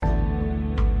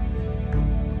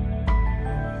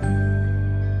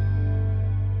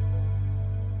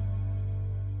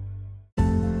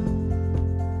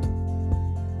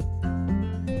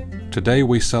Today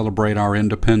we celebrate our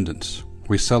independence.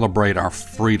 We celebrate our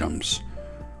freedoms.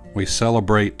 We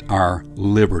celebrate our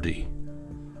liberty,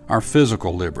 our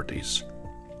physical liberties,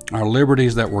 our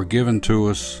liberties that were given to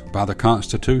us by the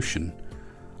Constitution,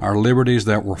 our liberties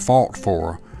that were fought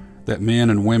for, that men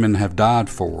and women have died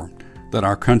for, that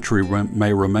our country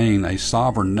may remain a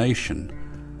sovereign nation,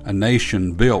 a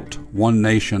nation built, one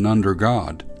nation under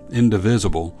God,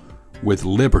 indivisible, with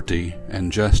liberty and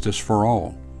justice for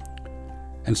all.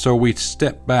 And so we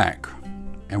step back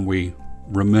and we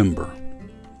remember.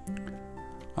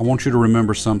 I want you to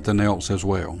remember something else as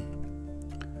well.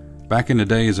 Back in the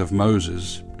days of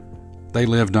Moses, they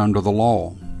lived under the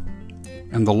law.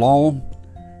 And the law,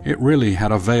 it really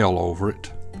had a veil over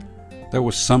it. There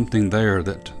was something there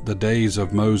that the days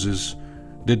of Moses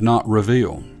did not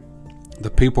reveal.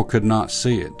 The people could not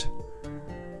see it.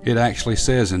 It actually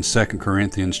says in 2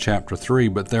 Corinthians chapter 3,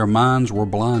 "But their minds were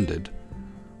blinded.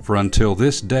 For until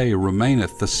this day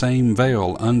remaineth the same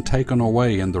veil untaken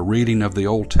away in the reading of the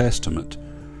Old Testament,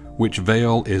 which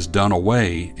veil is done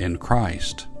away in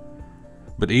Christ.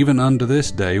 But even unto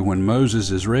this day, when Moses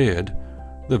is read,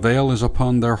 the veil is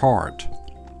upon their heart.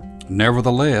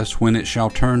 Nevertheless, when it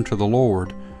shall turn to the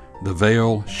Lord, the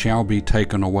veil shall be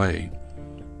taken away."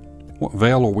 What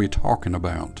veil are we talking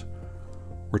about?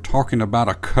 We're talking about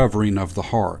a covering of the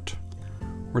heart.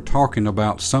 We're talking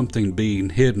about something being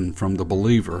hidden from the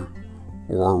believer,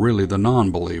 or really the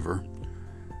non-believer,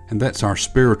 and that's our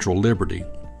spiritual liberty.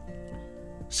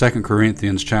 2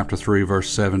 Corinthians chapter 3 verse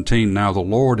 17, "Now the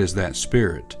Lord is that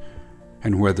Spirit,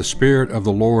 and where the Spirit of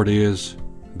the Lord is,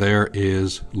 there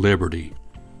is liberty."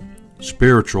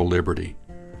 Spiritual liberty.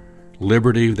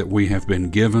 Liberty that we have been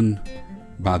given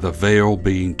by the veil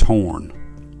being torn.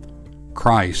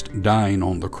 Christ dying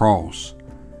on the cross,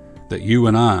 that you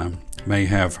and I may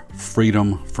have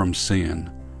freedom from sin,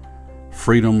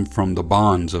 freedom from the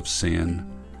bonds of sin,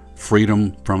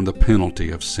 freedom from the penalty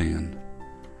of sin.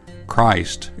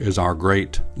 Christ is our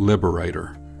great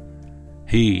liberator.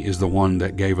 He is the one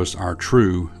that gave us our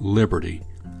true liberty.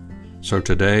 So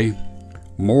today,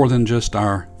 more than just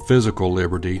our physical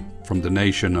liberty from the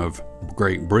nation of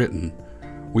Great Britain,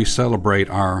 we celebrate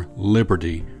our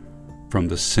liberty from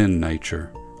the sin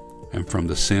nature and from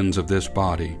the sins of this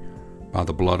body by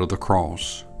the blood of the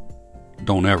cross.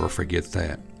 Don't ever forget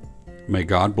that. May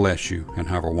God bless you and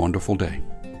have a wonderful day.